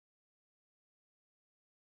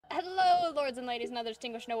Hello, lords and ladies and other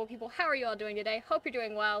distinguished noble people. How are you all doing today? Hope you're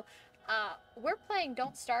doing well. We're playing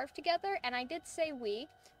Don't Starve together, and I did say we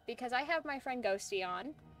because I have my friend Ghosty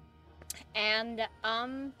on, and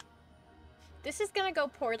this is gonna go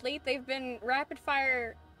poorly. They've been rapid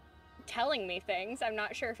fire telling me things. I'm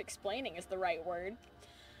not sure if explaining is the right word.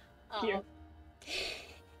 You.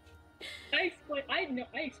 I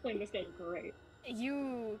explained this game great.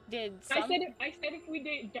 You did I some. said it. I said if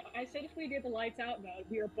we did the lights out mode,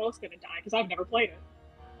 we were both gonna die because I've never played it.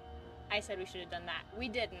 I said we should have done that. We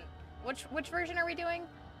didn't. Which version are we doing?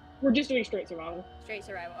 We're just doing straight survival. Straight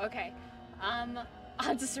survival. Okay.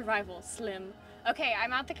 Odds of survival slim. Okay,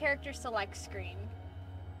 I'm at the character select screen.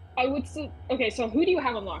 I would say. Okay, so who do you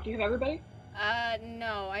have unlocked? Do you have everybody?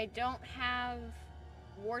 No, I don't have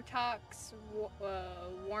Wartox,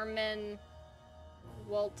 Warman,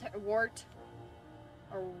 Wart,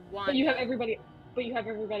 or But you have Wanda. everybody. But you have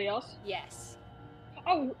everybody else. Yes.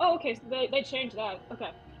 Oh, okay. So they changed that. Okay.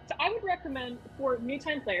 So I would recommend for new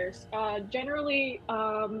time players. Generally,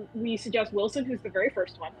 we suggest Wilson, who's the very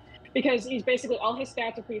first one, because he's basically all his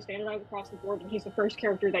stats are pretty standardized across the board, and he's the first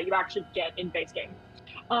character that you actually get in base game.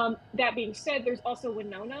 That being said, there's also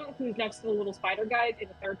Winona, who's next to the little spider guy in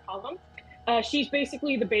the third column. She's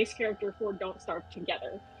basically the base character for Don't Starve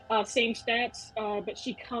Together. Same stats, but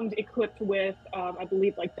she comes equipped with, I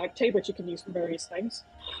believe, like duct tape, which you can use for various things.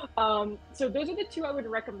 So those are the two I would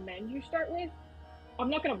recommend you start with. I'm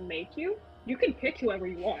not gonna make you. You can pick whoever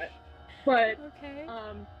you want, but Okay.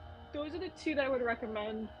 those are the two that I would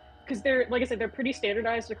recommend because they're, like I said, they're pretty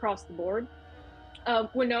standardized across the board.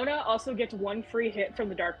 Winona also gets one free hit from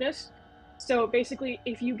the darkness. So basically,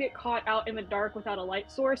 if you get caught out in the dark without a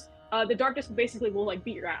light source, the darkness basically will like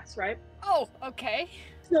beat your ass, right? Oh, okay.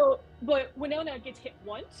 So, but Winona gets hit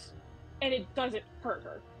once, and it doesn't hurt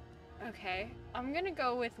her. Okay. I'm gonna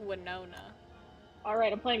go with Winona. All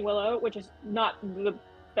right, I'm playing Willow, which is not the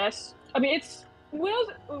best. I mean, it's Willow's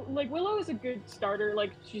like Willow is a good starter.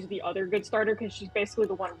 Like she's the other good starter because she's basically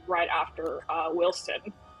the one right after Wilson.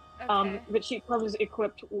 Okay. But she comes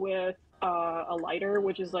equipped with a lighter,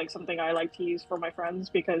 which is like something I like to use for my friends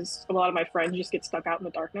because a lot of my friends just get stuck out in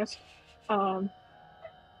the darkness. Um,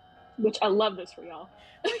 which I love this for y'all.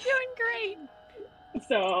 We're doing great.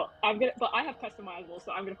 So I'm gonna, but I have customizables,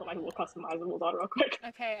 so I'm gonna put my little customizables on real quick.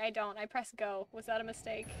 Okay, I don't. I press go. Was that a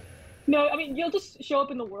mistake? No, I mean you'll just show up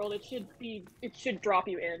in the world. It should drop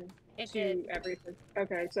you in It to did. everything.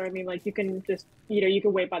 Okay, so I mean like you can just, you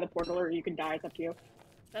can wait by the portal or you can die. It's up to you.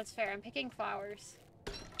 That's fair. I'm picking flowers.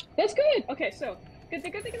 That's good. Okay, so the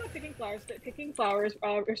good thing about picking flowers that picking flowers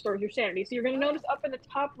restores your sanity. So you're going to Oh. notice up in the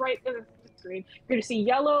top right of the screen, you're going to see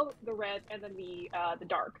yellow, the red, and then the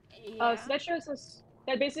dark. So Yeah. that shows us.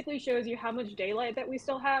 That basically shows you how much daylight that we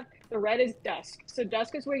still have. The red is dusk. So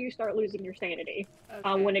dusk is where you start losing your sanity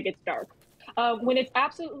Okay. when it gets dark. When it's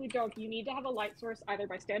absolutely dark, you need to have a light source either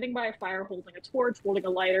by standing by a fire, holding a torch, holding a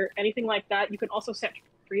lighter, anything like that. You can also set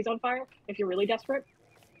trees on fire if you're really desperate.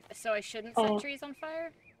 So I shouldn't set Uh, trees on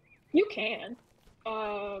fire? you can.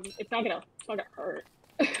 It's not gonna hurt.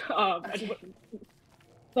 I just Okay. wouldn't,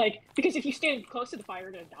 like because if you stand close to the fire,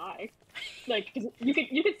 you're gonna die. Like 'cause you can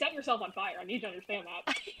set yourself on fire. I need to understand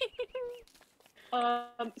that.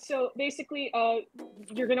 So basically,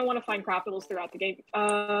 you're gonna want to find craftables throughout the game.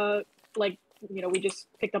 Like we just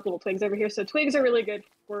picked up little twigs over here. So twigs are really good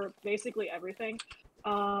for basically everything.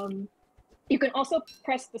 Um, you can also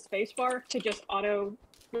press the space bar to just auto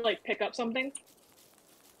like pick up something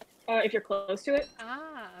if you're close to it.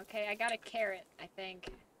 Okay. I got a carrot, I think.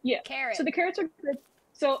 Yeah. So Carrot. the carrots are good.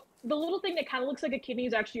 So the little thing that kind of looks like a kidney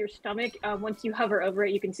is actually your stomach. Once you hover over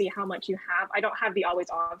it, you can see how much you have. I don't have the always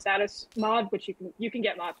on status mod, which you can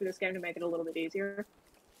get mods for this game to make it a little bit easier.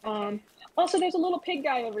 Okay. Also, there's a little pig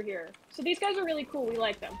guy over here. So these guys are really cool. We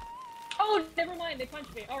like them. Oh, never mind. They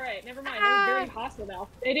punched me. All right, never mind. They're very Ah! hostile now.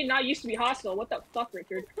 They did not used to be hostile. What the fuck,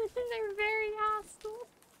 Richard? They're very hostile.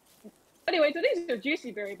 Anyway, so these are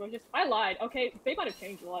juicy berry bushes. I lied. Okay, they might have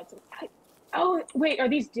changed a lot. Oh, wait, are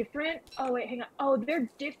these different? Oh, wait, hang on. Oh, they're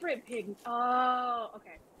different pigs. Oh,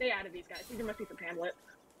 okay. They added these guys. These must be from Hamlet.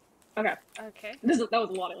 Okay. Okay. That was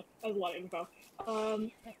a lot of info.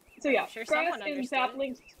 So yeah, I'm sure grass someone and understood.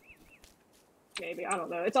 saplings. Maybe, I don't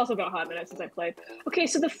know. It's also been a hot minute since I played. Okay,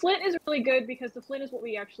 so the flint is really good because the flint is what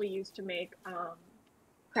we actually use to make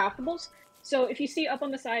craftables. So if you see up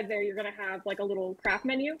on the side there, you're gonna have like a little craft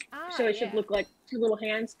menu. So it should Yeah. look like two little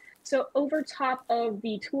hands. So over top of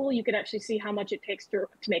the tool, you can actually see how much it takes to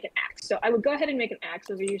make an axe. So I would go ahead and make an axe.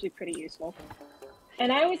 Those are usually pretty useful.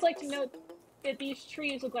 And I always like to note that these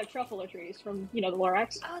trees look like truffalo trees from, the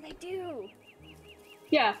Lorax. Oh, they do.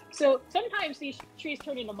 Yeah, so sometimes these trees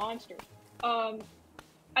turn into monsters.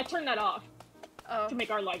 I I turned that off Oh. to make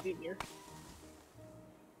our lives easier.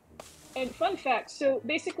 And fun fact, so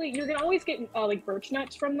basically you're gonna always get like birch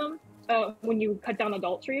nuts from them when you cut down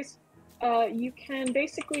adult trees. You can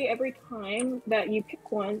basically, every time that you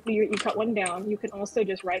pick one, you cut one down, you can also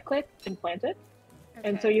just right click and plant it. Okay.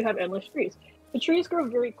 And so you have endless trees. The trees grow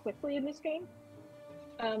very quickly in this game.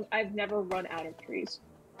 I've never run out of trees.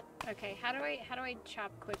 Okay, how do I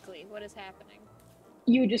chop quickly? What is happening?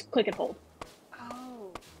 You just click and hold.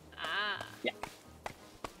 Oh. Ah. Yeah.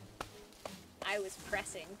 I was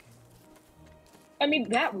pressing. I mean,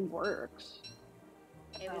 that works.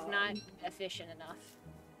 It was not efficient enough.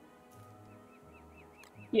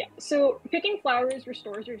 Yeah, so picking flowers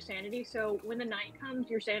restores your sanity, so when the night comes,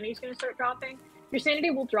 your sanity is going to start dropping. Your sanity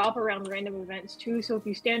will drop around random events too, so if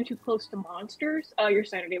you stand too close to monsters, your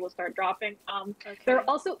sanity will start dropping. Okay. There are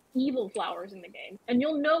also evil flowers in the game, and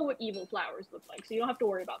you'll know what evil flowers look like, so you don't have to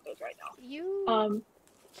worry about those right now. You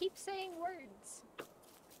keep saying words.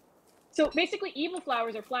 So basically, evil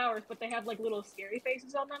flowers are flowers, but they have like little scary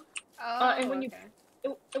faces on them. Oh, and when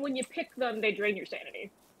okay. when you pick them, they drain your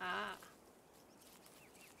sanity. Ah.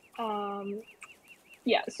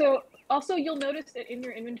 Yeah, so also you'll notice that in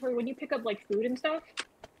your inventory, when you pick up like food and stuff,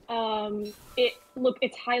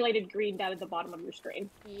 it's highlighted green down at the bottom of your screen.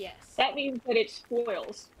 Yes. That means that it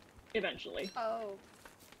spoils eventually. Oh.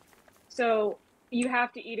 So you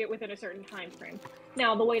have to eat it within a certain time frame.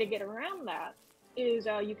 Now, the way to get around that is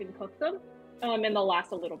you can cook them, and they'll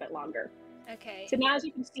last a little bit longer. Okay. So now, as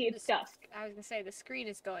you can see, it's dusk. I was gonna say the screen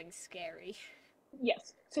is going scary.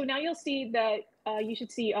 Yes. So now you'll see that you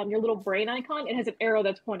should see your little brain icon. It has an arrow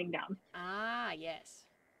that's pointing down. Ah, yes.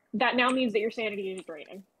 That now means that your sanity is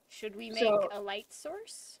draining. Should we make a light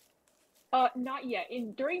source? Not yet.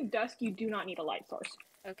 During dusk, you do not need a light source.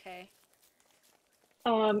 Okay.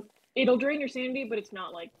 It'll drain your sanity, but it's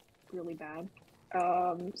not like really bad.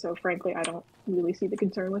 So frankly, I don't really see the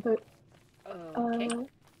concern with it. Okay.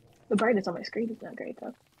 The brightness on my screen is not great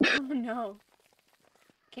though. Oh no.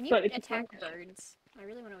 Can you attack birds? I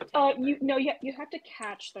really want to attack birds. You have to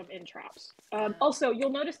catch them in traps. Also, you'll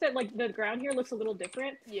notice that like the ground here looks a little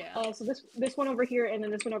different. Yeah. So this one over here and then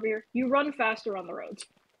this one over here, you run faster on the roads.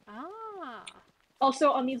 Ah. Also,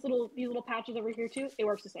 on these little patches over here too, it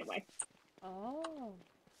works the same way. Oh.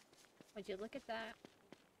 Would you look at that?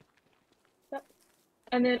 Yep.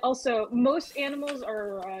 And then also, most animals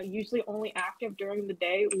are usually only active during the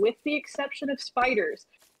day, with the exception of spiders.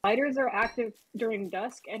 Spiders are active during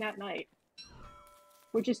dusk and at night,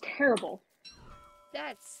 which is terrible.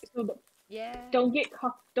 That's yeah. Don't get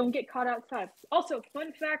caught outside. Also,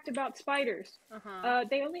 fun fact about spiders: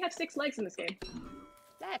 they only have 6 legs in this game.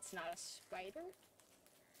 That's not a spider.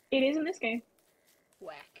 It is in this game.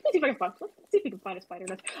 Whack. Let's see if we can find a spider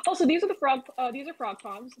nest. Also, these are frog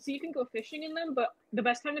ponds, so you can go fishing in them. But the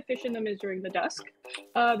best time to fish in them is during the dusk,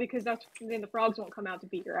 because then the frogs won't come out to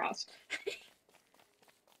beat your ass.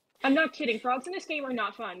 I'm not kidding. Frogs in this game are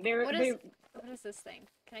not fun. What is this thing?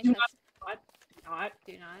 Can I touch it?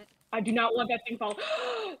 Do not. I do not want that thing fall.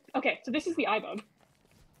 Okay, so this is the eye bone.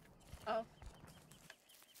 Oh.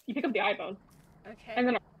 You pick up the eye bone. Okay. And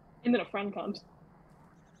then a friend comes.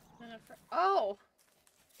 Oh.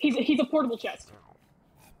 He's a portable chest.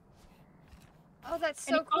 Oh, that's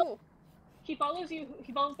so cool. He follows you.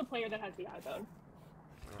 He follows the player that has the eye bone.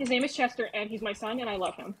 His name is Chester, and he's my son, and I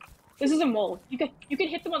love him. This is a mole. You can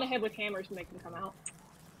hit them on the head with hammers and make them come out.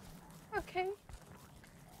 Okay.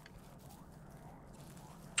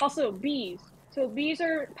 Also, bees. So bees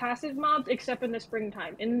are passive mobs, except in the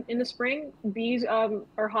springtime. In the spring, bees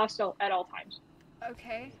are hostile at all times.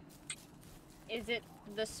 Okay. Is it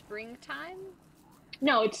the springtime?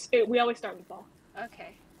 No, we always start in the fall.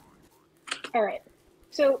 Okay. All right.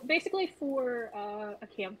 So basically, for a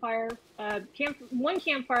campfire, one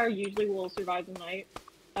campfire usually will survive the night.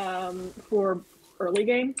 For early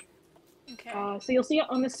game. Okay. So you'll see it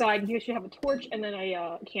on the side. You should have a torch and then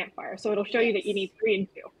a campfire. So it'll show you that you need 3 and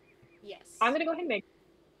 2. Yes. I'm gonna go ahead and make.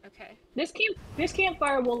 Okay. This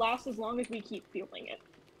campfire will last as long as we keep fueling it.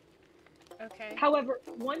 Okay. However,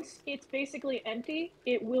 once it's basically empty,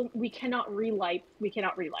 we cannot relight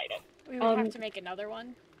it. We would have to make another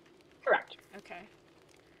one? Correct. Okay.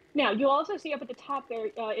 Now, you'll also see up at the top there,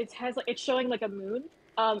 it's showing like a moon,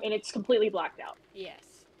 and it's completely blacked out. Yes.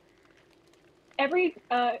 Every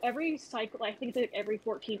cycle, I think it's like every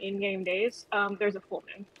 14 in-game days, there's a full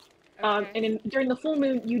moon. Okay. And during the full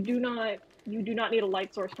moon, you do not need a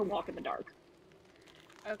light source to walk in the dark.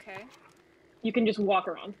 Okay. You can just walk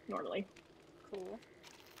around normally. Cool.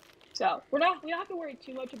 So we don't have to worry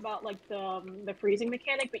too much about like the freezing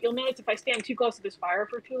mechanic, but you'll notice if I stand too close to this fire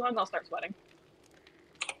for too long, I'll start sweating.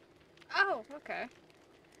 Oh, okay.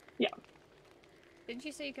 Yeah. Didn't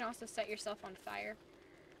you say you can also set yourself on fire?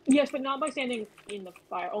 Yes, but not by standing in the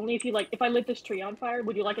fire. Only if you like. If I lit this tree on fire,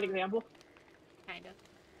 would you like an example? Kind of.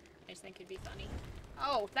 I just think it'd be funny.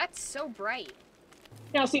 Oh, that's so bright.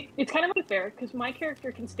 Now, see, it's kind of unfair because my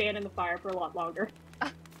character can stand in the fire for a lot longer.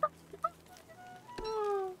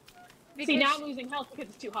 See, now I'm losing health because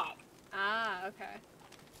it's too hot. Ah, okay.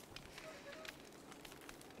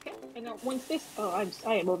 Okay, and now once this,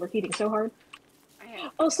 I am overheating so hard.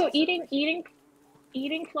 Also,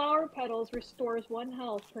 eating flower petals restores 1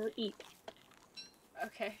 health per eat.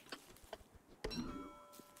 Okay.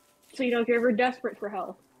 So if you're ever desperate for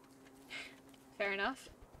health, fair enough.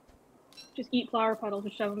 Just eat flower petals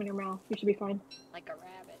and shove them in your mouth. You should be fine. Like a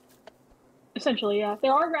rabbit. Essentially, yeah.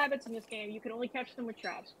 There are rabbits in this game. You can only catch them with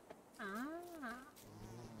traps. Ah.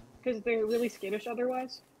 Because they're really skittish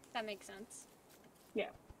otherwise. That makes sense. Yeah.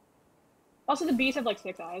 Also, the bees have like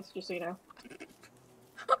 6 eyes, just so you know.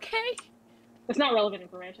 Okay. It's not relevant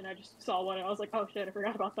information. I just saw one and I was like, oh shit, I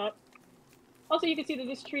forgot about that. Also, you can see that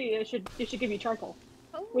this tree it should give you charcoal,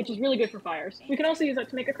 which is really good for fires. We can also use that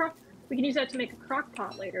to make a crock. We can use that to make a crock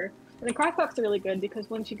pot later. And the crock pots are really good because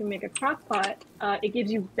once you can make a crock pot, it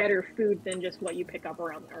gives you better food than just what you pick up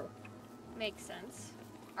around the earth. Makes sense.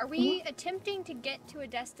 Are we attempting to get to a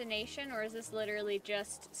destination, or is this literally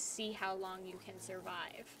just see how long you can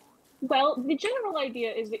survive? Well, the general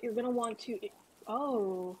idea is that you're going to want to...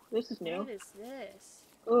 Oh, this is new. What is this?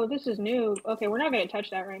 Oh, this is new. Okay, we're not going to touch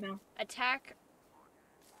that right now. Attack.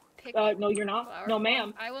 Pick. No, you're not. No,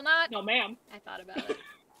 ma'am. I will not. No, ma'am. I thought about it.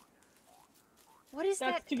 What is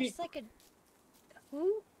that? It's like a...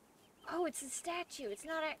 Who? Oh, it's a statue. It's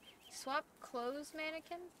not a... Swap clothes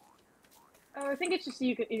mannequin? I think it's just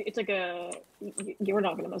it's like a... We're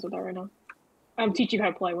not going to mess with that right now. I'm teaching you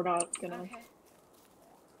how to play. We're not going to... Okay.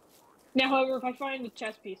 Now, however, if I find the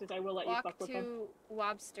chess pieces, I will let you fuck with them. Walk to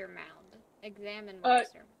Lobster Mound. Examine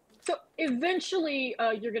Lobster. So, eventually,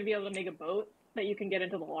 you're going to be able to make a boat that you can get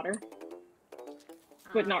into the water.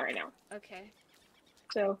 But not right now. Okay.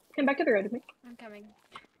 So, come back to the road with me. I'm coming.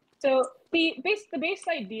 So, the base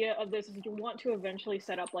idea of this is you want to eventually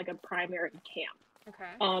set up, like, a primary camp.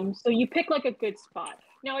 Okay. So you pick, like, a good spot.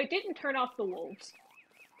 Now, I didn't turn off the wolves.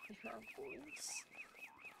 There are wolves?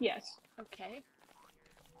 Yes. Okay.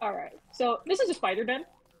 Alright, so this is a spider den.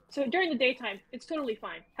 So during the daytime, it's totally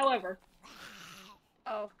fine. However...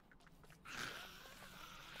 Oh.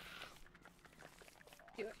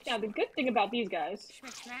 Now, the good thing about these guys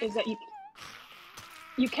is that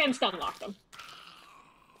you can stun lock them.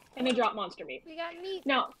 And they drop monster meat. We got meat.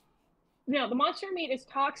 Now, the monster meat is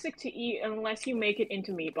toxic to eat unless you make it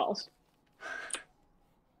into meatballs.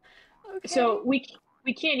 Okay. So we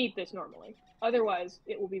can't eat this normally. Otherwise,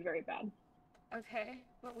 it will be very bad. Okay,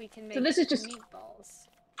 but we can make so this is just meatballs.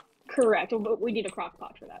 Correct, but we need a crock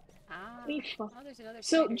pot for that. Ah. Oh, there's another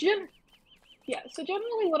so generally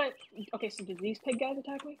okay, so did these pig guys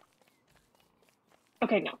attack me?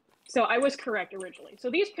 Okay, no. So I was correct originally. So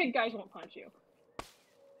these pig guys won't punch you.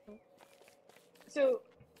 So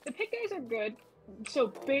the pig guys are good.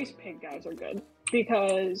 So base pig guys are good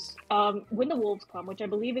because when the wolves come, which I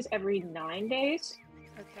believe is every 9 days.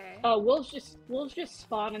 Okay. Wolves just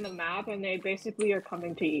spawn in the map, and they basically are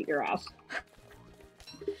coming to eat your ass.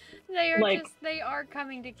 They are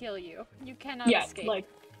coming to kill you. You cannot escape.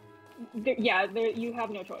 You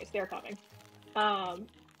have no choice. They're coming. And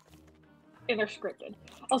they're scripted.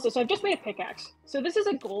 Also, so I've just made a pickaxe. So this is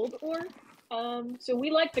a gold ore. So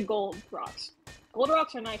we like the gold rocks. Gold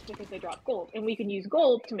rocks are nice because they drop gold, and we can use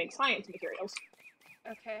gold to make science materials.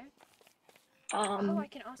 Okay. I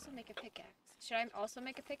can also make a pickaxe. Should I also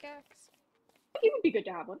make a pickaxe? It would be good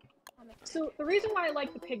to have one. So the reason why I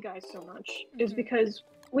like the pig guys so much is because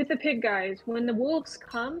with the pig guys, when the wolves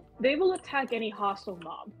come, they will attack any hostile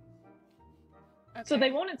mob. Okay. So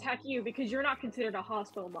they won't attack you because you're not considered a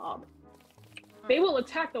hostile mob. They will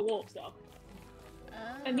attack the wolves though.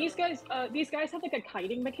 Oh. And these guys have like a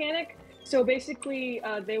kiting mechanic. So basically,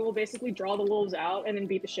 they will basically draw the wolves out and then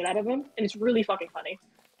beat the shit out of them, and it's really fucking funny.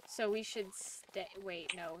 So we should stay.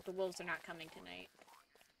 Wait, no, the wolves are not coming tonight.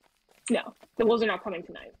 No, the wolves are not coming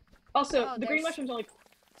tonight. Also, the green mushrooms only.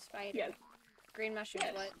 Spider. Yeah. Green mushrooms.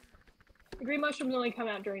 Yes. What? The green mushrooms only come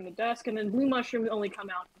out during the dusk, and then blue mushrooms only come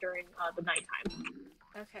out during the nighttime.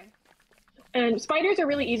 Okay. And spiders are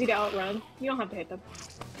really easy to outrun. You don't have to hit them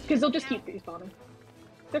because they'll just keep respawning.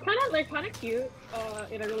 They're kind of cute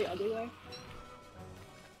in a really ugly way.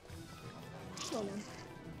 Oh man.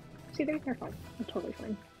 See, they're fine. They're totally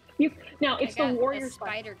fine. Now it's the warrior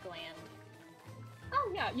spider gland.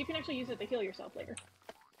 Oh yeah, you can actually use it to heal yourself later.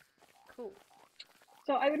 Cool.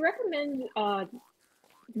 So I would recommend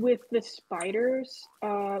with the spiders,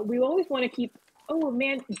 we always want to keep. Oh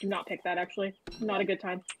man, do not pick that. Actually, not a good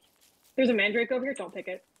time. There's a mandrake over here. Don't pick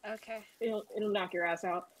it. Okay. It'll knock your ass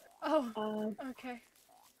out. Oh. Okay.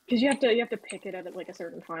 Because you have to pick it at like a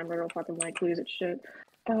certain time, or it'll fucking like lose its shit.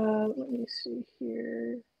 Let me see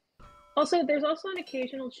here. Also, there's also an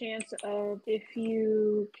occasional chance of if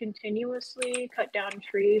you continuously cut down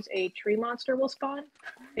trees, a tree monster will spawn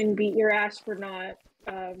and beat your ass for not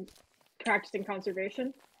practicing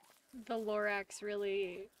conservation. The Lorax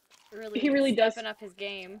really He really does stepping up his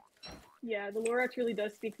game. Yeah, the Lorax really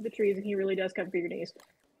does speak to the trees, and he really does come for your knees.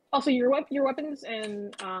 Also, your weapons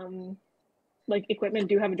and like equipment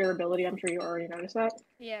do have a durability. I'm sure you already noticed that.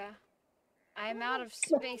 Yeah. I'm out of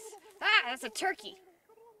space. Ah, that's a turkey.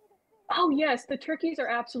 Oh yes, the turkeys are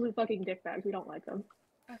absolute fucking dickbags. We don't like them.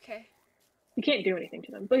 Okay. You can't do anything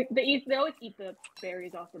to them, but they always eat the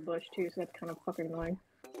berries off the bush too, so that's kind of fucking annoying.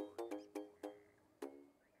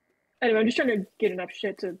 Anyway, I'm just trying to get enough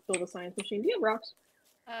shit to build a science machine. Do you have rocks?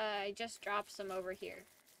 I just dropped some over here.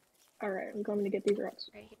 Alright, I'm going to get these rocks.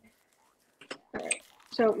 Right here. Alright,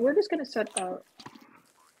 so we're just gonna set up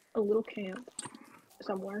a little camp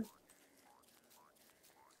somewhere.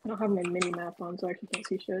 I don't have my mini map on, so I actually can't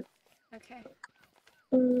see shit. Okay.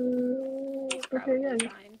 Okay, yeah.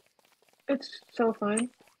 Fine. It's so fine.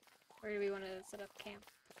 Where do we want to set up camp?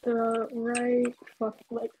 Right,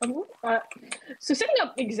 so setting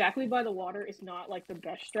up exactly by the water is not like the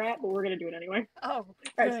best strat, but we're gonna do it anyway. Oh,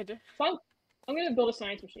 Right, good. so I'm gonna build a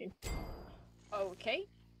science machine. Okay.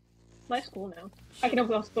 Life's cool now. I can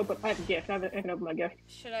open also, but I have a gift. I can open my gift.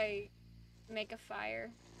 Should I make a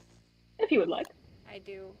fire? If you would like. I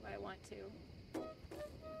do. I want to.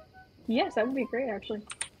 Yes, that would be great, actually.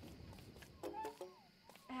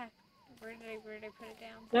 Ah, where did I put it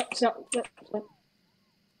down? Yep, stop.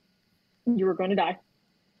 You were going to die.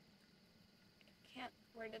 Can't.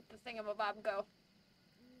 Where did the thingamabob go?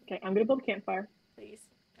 Okay, I'm gonna build a campfire. Please.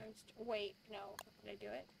 Wait, no. Did I do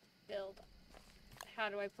it? Build. How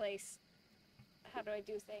do I place? How do I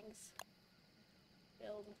do things?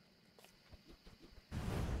 Build.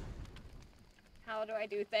 How do I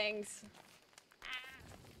do things?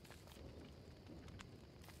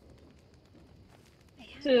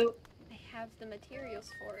 So, I have the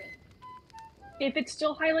materials for it. if it's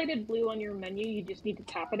still highlighted blue on your menu, you just need to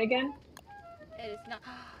tap it again. It is not.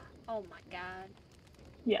 Oh my god.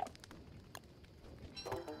 Yeah.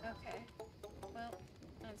 Okay. Well,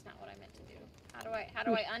 that's not what I meant to do. How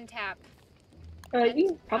do I untap?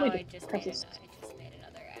 You probably I just just press made this. I just made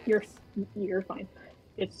another axe. You're fine.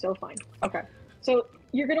 It's so fine. Okay. So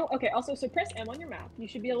you're gonna also so press M on your map. You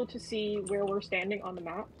should be able to see where we're standing on the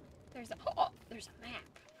map. There's a map.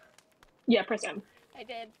 Yeah, press M. I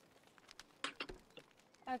did.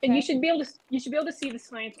 Okay. And you should be able to see the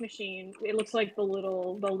science machine. It looks like the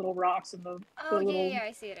little rocks and the little. Yeah,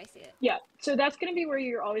 I see it. Yeah, so that's gonna be where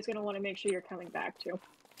you're always gonna want to make sure you're coming back to.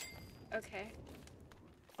 Okay.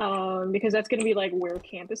 Because that's gonna be like where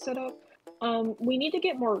camp is set up. We need to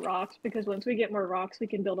get more rocks because once we get more rocks, we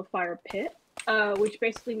can build a fire pit. Which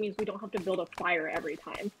basically means we don't have to build a fire every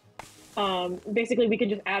time. Basically we can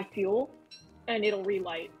just add fuel, and it'll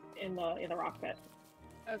relight in the rock pit.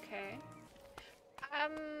 Okay.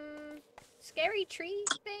 Scary tree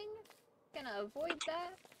thing? Gonna avoid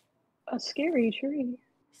that. A scary tree.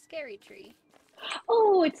 Scary tree.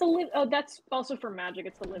 Oh, it's that's also for magic.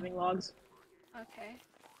 It's the living logs. Okay.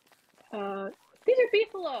 These are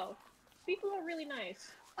beefalo. Beefalo are really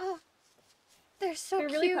nice. Oh, they're so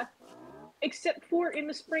cute. Really except for in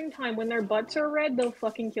the springtime when their butts are red, they'll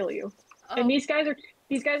fucking kill you. Oh. And these guys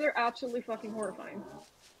are absolutely fucking horrifying.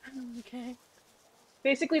 Okay.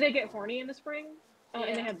 Basically, they get horny in the spring,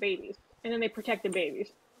 and they have babies, and then they protect the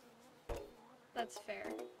babies. That's fair.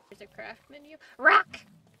 There's a craft menu. Rock!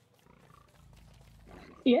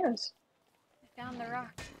 Yes. I found the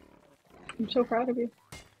rock. I'm so proud of you.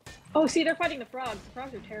 Oh, see, they're fighting the frogs. The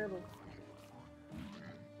frogs are terrible.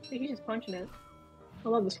 See, he's just punching it. I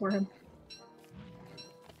love this for him.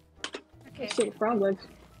 Okay. Let's see the frog legs.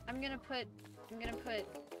 I'm gonna put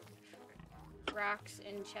rocks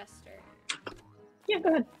in Chester. Yeah, go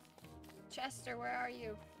ahead. Chester, where are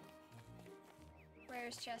you? Where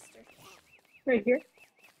is Chester? Right here.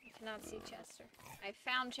 I cannot see Chester. I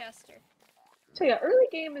found Chester. So yeah, early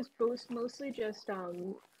game is mostly just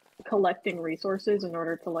collecting resources in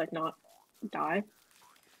order to like not die.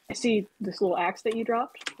 I see this little axe that you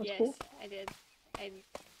dropped. That's cool. I did. I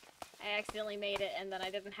accidentally made it and then I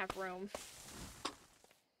didn't have room.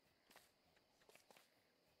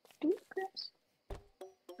 Do we have grass?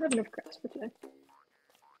 I have enough grass for today.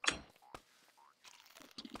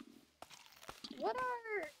 What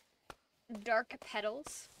are dark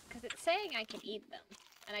petals? Because it's saying I can eat them,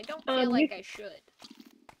 and I don't feel like I should.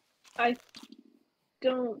 I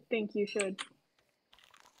don't think you should.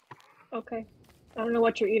 Okay. I don't know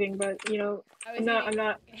what you're eating, but you know, I'm not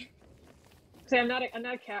a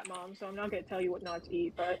cat mom, so I'm not gonna tell you what not to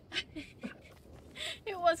eat, but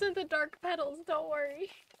It wasn't the dark petals, don't worry.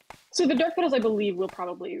 so the dark petals I believe will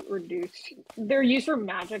probably reduce. They're used for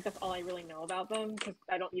magic, that's all I really know about them, because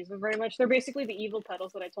I don't use them very much. They're basically the evil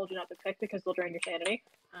petals that I told you not to pick because they'll drain your sanity.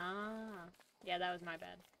 Ah. Yeah, that was my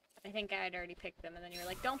bad. I think I had already picked them, and then you were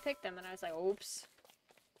like, don't pick them, and I was like, oops.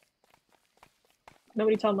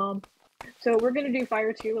 Nobody tell mom. So we're gonna do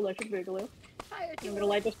Fire 2 Electric Boogaloo. Fire 2. I'm gonna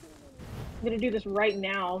light this. I'm gonna do this right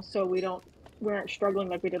now so we aren't struggling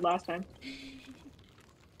like we did last time.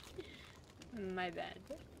 My bad.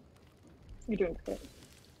 You're doing great.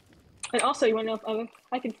 And also, you wanna know if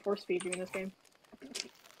I can force feed you in this game?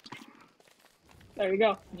 There you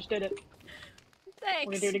go. I just did it. Thanks.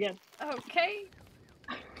 I'm gonna do it again. Okay.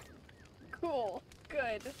 Cool.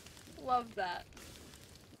 Good. Love that.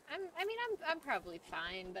 I'm probably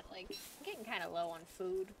fine, but like, I'm getting kind of low on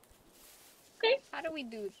food. Okay. How do we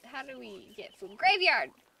get food?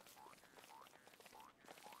 Graveyard!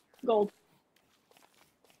 Gold.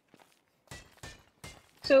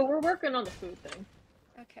 So we're working on the food thing.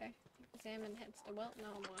 Okay. Examine headstone. Well, no,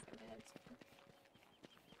 I'm walking to headstone.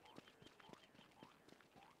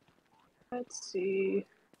 Let's see.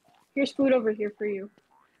 Here's food over here for you.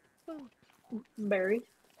 Food. Berry.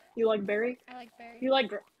 You like berry? I like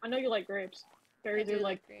berries. I know you like grapes. Berries are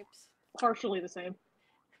like grapes. partially the same.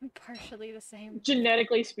 Partially the same.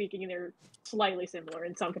 Genetically speaking, they're slightly similar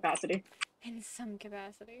in some capacity. In some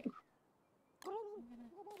capacity.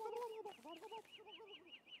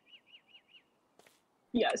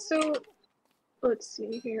 Yeah, so let's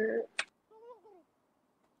see here.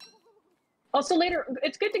 Also later,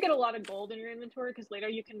 it's good to get a lot of gold in your inventory because later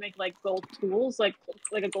you can make like gold tools, like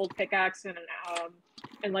a gold pickaxe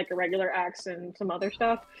and like a regular axe and some other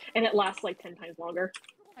stuff, and it lasts like 10 times longer.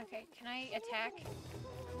 Okay, can I attack?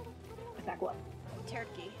 Attack what?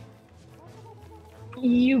 Turkey.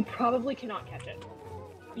 You probably cannot catch it.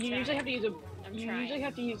 You usually have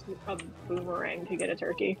to use a boomerang to get a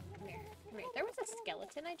turkey. Come here. There was a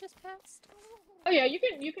skeleton I just passed. Oh yeah,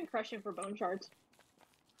 you can crush him for bone shards.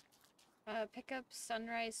 Pick up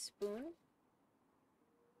sunrise spoon.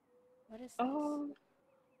 What is this? Oh,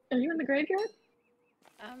 are you in the graveyard?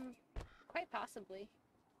 Quite possibly.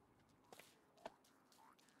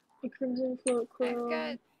 The crimson float quill. I've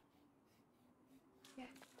got... Yeah.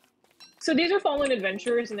 So these are fallen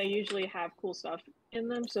adventurers, and they usually have cool stuff in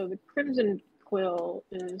them. So the crimson quill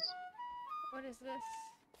is. What is this?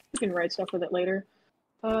 You can write stuff with it later.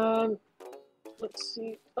 Let's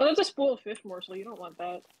see. Oh, that's a spoiled fish morsel. You don't want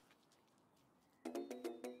that.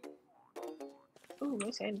 Oh,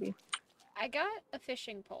 nice hand bee. I got a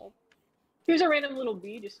fishing pole. Here's a random little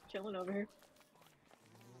bee just chilling over here.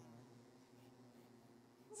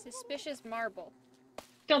 Suspicious marble.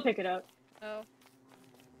 Don't pick it up. Oh.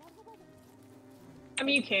 I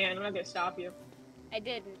mean, you can. I'm not gonna stop you. I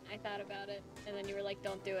didn't. I thought about it, and then you were like,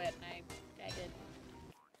 "Don't do it," and I did.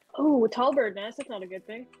 Oh, a tall bird nest. That's not a good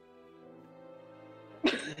thing.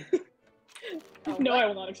 Oh, no, what? I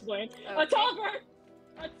will not explain. Okay. A tall bird.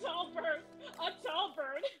 A tall bird. A tall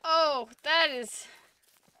bird. Oh, that is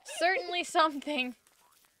certainly something.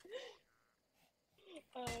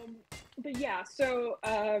 But yeah, so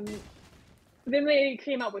then they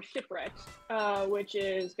came out with shipwrecks, which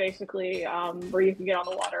is basically where you can get on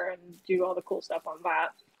the water and do all the cool stuff on that.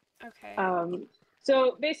 Okay.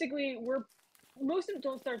 So basically, most of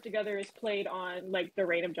Don't Starve Together is played on like the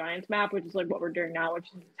Reign of Giants map, which is like what we're doing now, which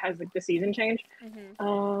has like the season change.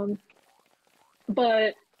 Mm-hmm.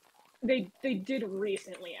 But they did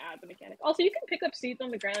recently add the mechanic. Also, you can pick up seeds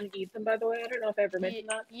on the ground and eat them. By the way, I don't know if I ever mentioned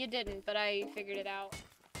that. You didn't, but I figured it out.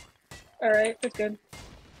 All right, that's good.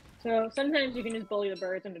 So sometimes you can just bully the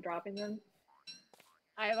birds into dropping them.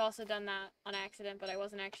 I have also done that on accident, but I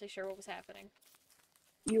wasn't actually sure what was happening.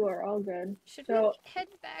 You are all good. Should we head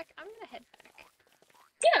back? I'm gonna head back.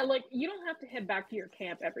 Yeah, like you don't have to head back to your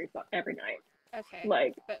camp every night. Okay.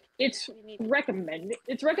 Like but it's recommended.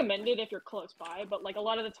 It's recommended if you're close by, but like a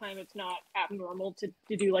lot of the time, it's not abnormal to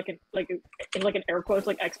do like an air quotes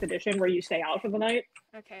like expedition where you stay out for the night.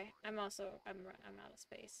 Okay. I'm out of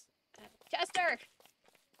space. Chester.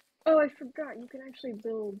 Oh, I forgot. You can actually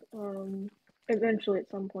build. Eventually, at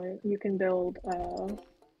some point, you can build.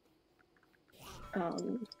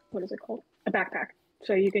 What is it called? A backpack.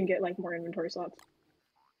 So you can get like more inventory slots.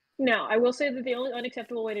 Now, I will say that the only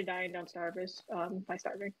unacceptable way to die and don't starve is by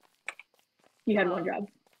starving. You had one job.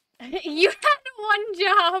 You had one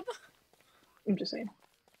job. I'm just saying.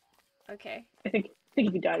 Okay. I think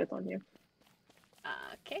if you died, it's on you.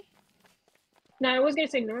 Okay. Now, I was gonna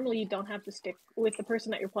say normally you don't have to stick with the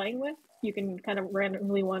person that you're playing with. You can kind of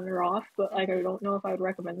randomly wander off, but like I don't know if I would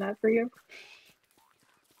recommend that for you.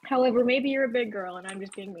 However, maybe you're a big girl and I'm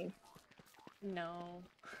just being mean. No.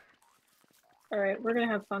 All right, we're gonna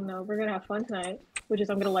have fun though. We're gonna have fun tonight, which is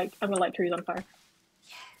I'm gonna light trees on fire.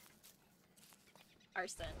 Yeah.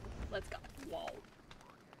 Arson. Let's go. Whoa.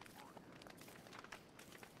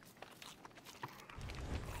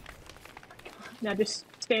 Now just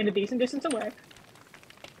stand a decent distance away.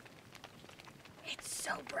 It's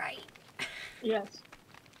so bright. Yes.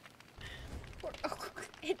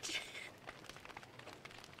 It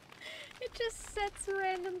just sets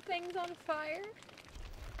random things on fire.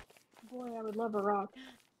 Boy, I would love a rock.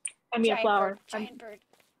 I mean, a Giant flower. bird. Giant bird.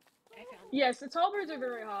 I found Yes, the tall birds are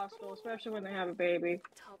very hostile, especially when they have a baby.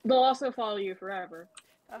 tall They'll also follow you forever.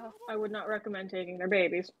 Oh, I would not recommend taking their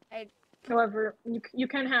babies. I. However, you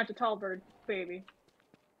can hatch a tall bird baby.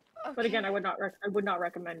 Okay. But again, I would not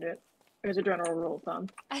recommend it as a general rule of thumb.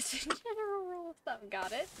 As a general rule of thumb,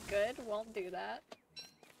 got it. Good. Won't do that.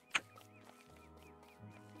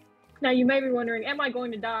 Now you may be wondering, am I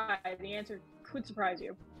going to die? The answer could surprise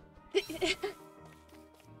you.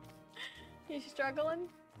 You struggling?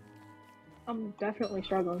 I'm definitely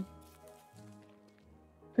struggling.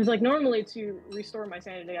 Because like normally to restore my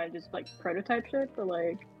sanity, I just like prototype shit, but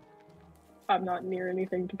like I'm not near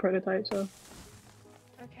anything to prototype, so.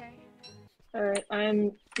 Okay. Alright,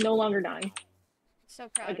 I'm no longer dying. So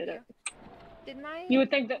proud I did of you. it. Did my... You would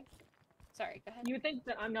think that Sorry, go ahead. you would think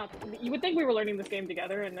that I'm not. You would think we were learning this game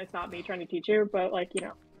together, and it's not me trying to teach you. But like you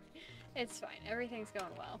know, It's fine. Everything's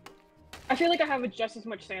going well. I feel like I have just as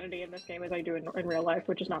much sanity in this game as I do in real life,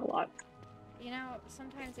 which is not a lot. You know,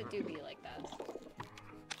 sometimes it do be like that.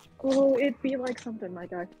 Oh, it'd be like something, my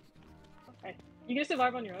guy. Okay, you gonna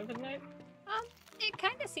survive on your own for the night? It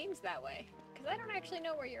kind of seems that way. Because I don't actually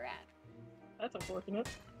know where you're at. That's unfortunate.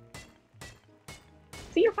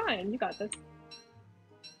 See, you're fine. You got this.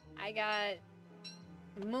 I got...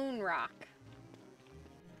 Moon Rock.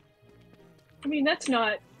 I mean, that's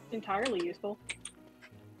not entirely useful.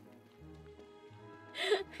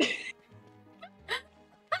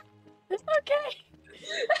 Okay.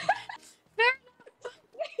 Fair enough.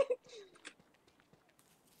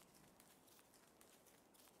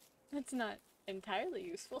 That's not entirely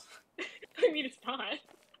useful. I mean, it's not.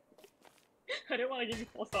 I didn't want to give you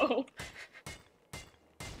false hope.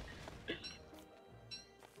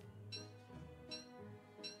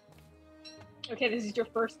 Okay, this is your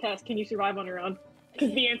first test. Can you survive on your own?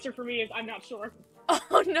 Because the answer for me is I'm not sure.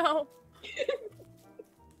 Oh no.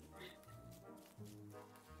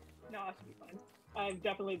 No, I should be fine. I've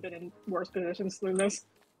definitely been in worse positions than this.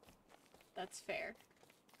 That's fair.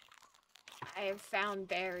 I have found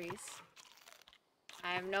berries.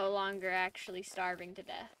 I am no longer actually starving to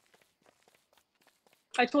death.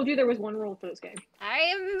 I told you there was one rule for this game. I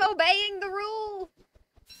am obeying the rule!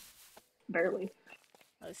 Barely.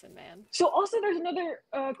 Listen, man. So also there's another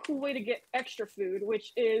cool way to get extra food,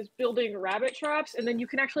 which is building rabbit traps, and then you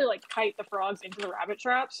can actually like kite the frogs into the rabbit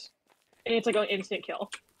traps, and it's like an instant kill.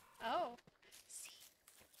 Oh. See.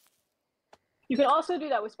 You can also do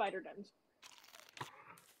that with spider dens.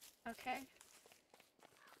 Okay.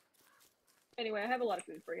 Anyway, I have a lot of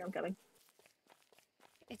food for you. I'm kidding.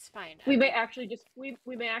 It's fine. We may actually just we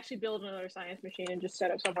may actually build another science machine and just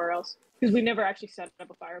set up somewhere else because we never actually set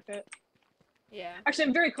up a fire pit. Yeah. Actually,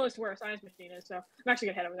 I'm very close to where a science machine is, so I'm actually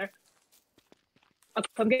gonna head over there. I'll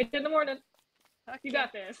come get you in the morning. Okay. You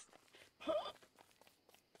got this.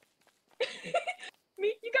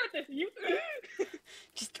 Me, you got this. You.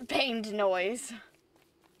 Just a pained noise.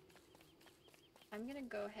 I'm gonna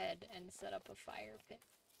go ahead and set up a fire pit.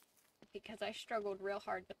 Because I struggled real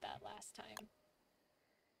hard with that last time.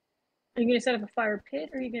 Are you gonna set up a fire pit,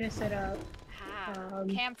 or are you gonna set up?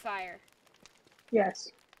 Campfire. Yes.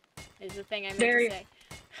 Is the thing I meant Very- to say.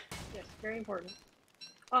 Yes, very important.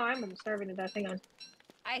 Oh, I'm starving to death. Hang on.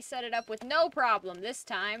 I set it up with no problem this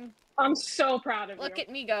time. I'm so proud of you. Look at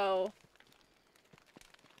me go.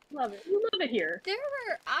 Love it. You love it here. There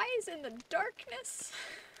were eyes in the darkness.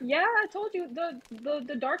 Yeah, I told you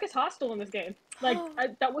the dark is hostile in this game. Like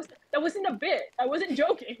that wasn't a bit. I wasn't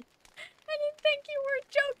joking. I didn't think you were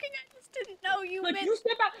joking. I just didn't know you Like meant. you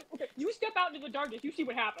step out. Okay, you step out into the darkness. You see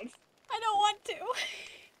what happens. I don't want to.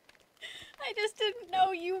 I just didn't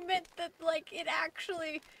know you meant that, like, it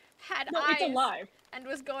actually had No, eyes it's alive. and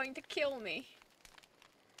was going to kill me.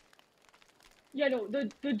 Yeah, no,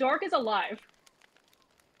 the dark is alive.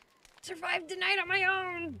 Survived the night on my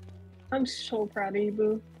own. I'm so proud of you,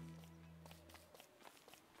 Boo.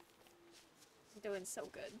 doing so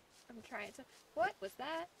good. I'm trying to... What was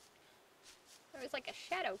that? There was like a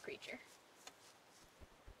shadow creature.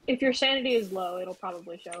 If your sanity is low, it'll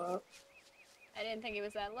probably show up. I didn't think it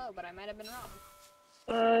was that low, but I might have been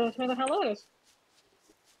wrong. Depends on how low it is.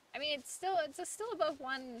 I mean, it's still above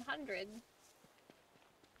 100.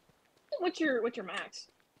 What's your max?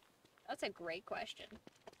 That's a great question.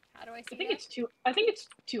 How do I see I think that? it's two. I think it's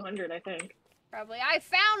 200. I think. Probably. I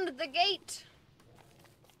found the gate!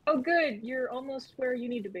 Oh, good. You're almost where you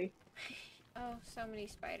need to be. Oh, so many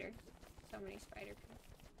spiders. So many spider people.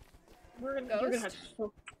 You're Ghost? gonna have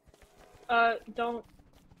to. Don't.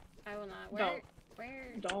 I will not. Don't.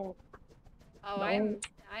 Where? Don't. Oh, Don't.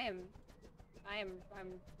 I'm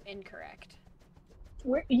incorrect.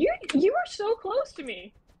 Where you were so close to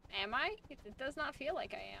me. Am I? It does not feel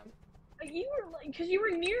like I am. You were like, because you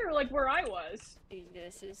were near like where I was.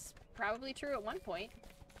 This is probably true at one point.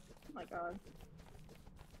 Oh my god.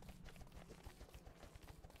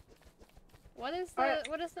 What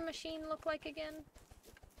does the machine look like again?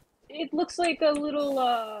 It looks like a little.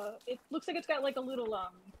 It looks like it's got like a little.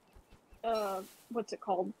 What's it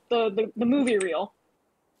called? The movie reel.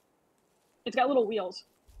 It's got little wheels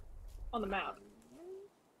on the map.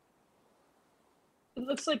 It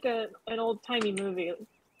looks like an old-timey movie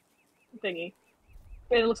thingy.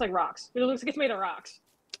 It looks like rocks. It looks like it's made of rocks.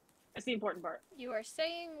 That's the important part. You are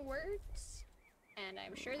saying words, and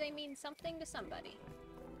I'm sure they mean something to somebody.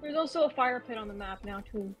 There's also a fire pit on the map now,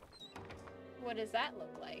 too. What does that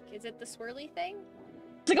look like? Is it the swirly thing?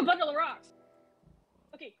 It's like a bundle of rocks.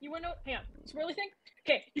 Okay, you wanna know? Hang on. Swirly thing?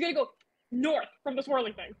 Okay, you gotta go north from the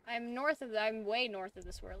swirly thing. I'm way north of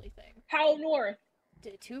the swirly thing. How north?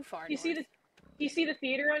 Too far You north. see you see the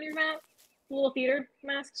theater on your map? The little theater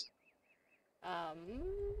masks?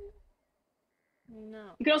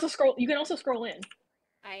 No. You can also scroll in.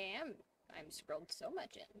 I'm scrolled so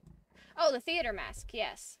much in. Oh, the theater mask.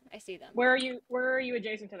 Yes, I see them. Where are you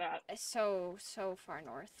adjacent to that? So far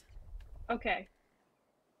north. Okay.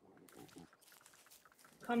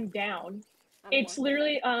 Come down. I'm It's north.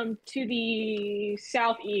 literally to the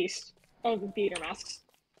southeast of the theater masks.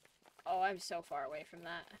 Oh, I'm so far away from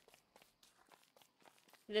that.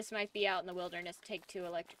 This might be out in the wilderness. Take 2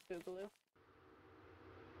 electric boogaloo.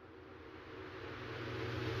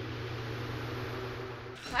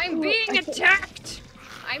 I'm being attacked!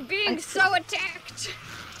 I'm being so attacked!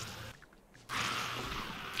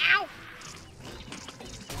 Ow!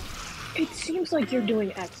 It seems like you're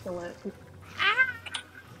doing excellent.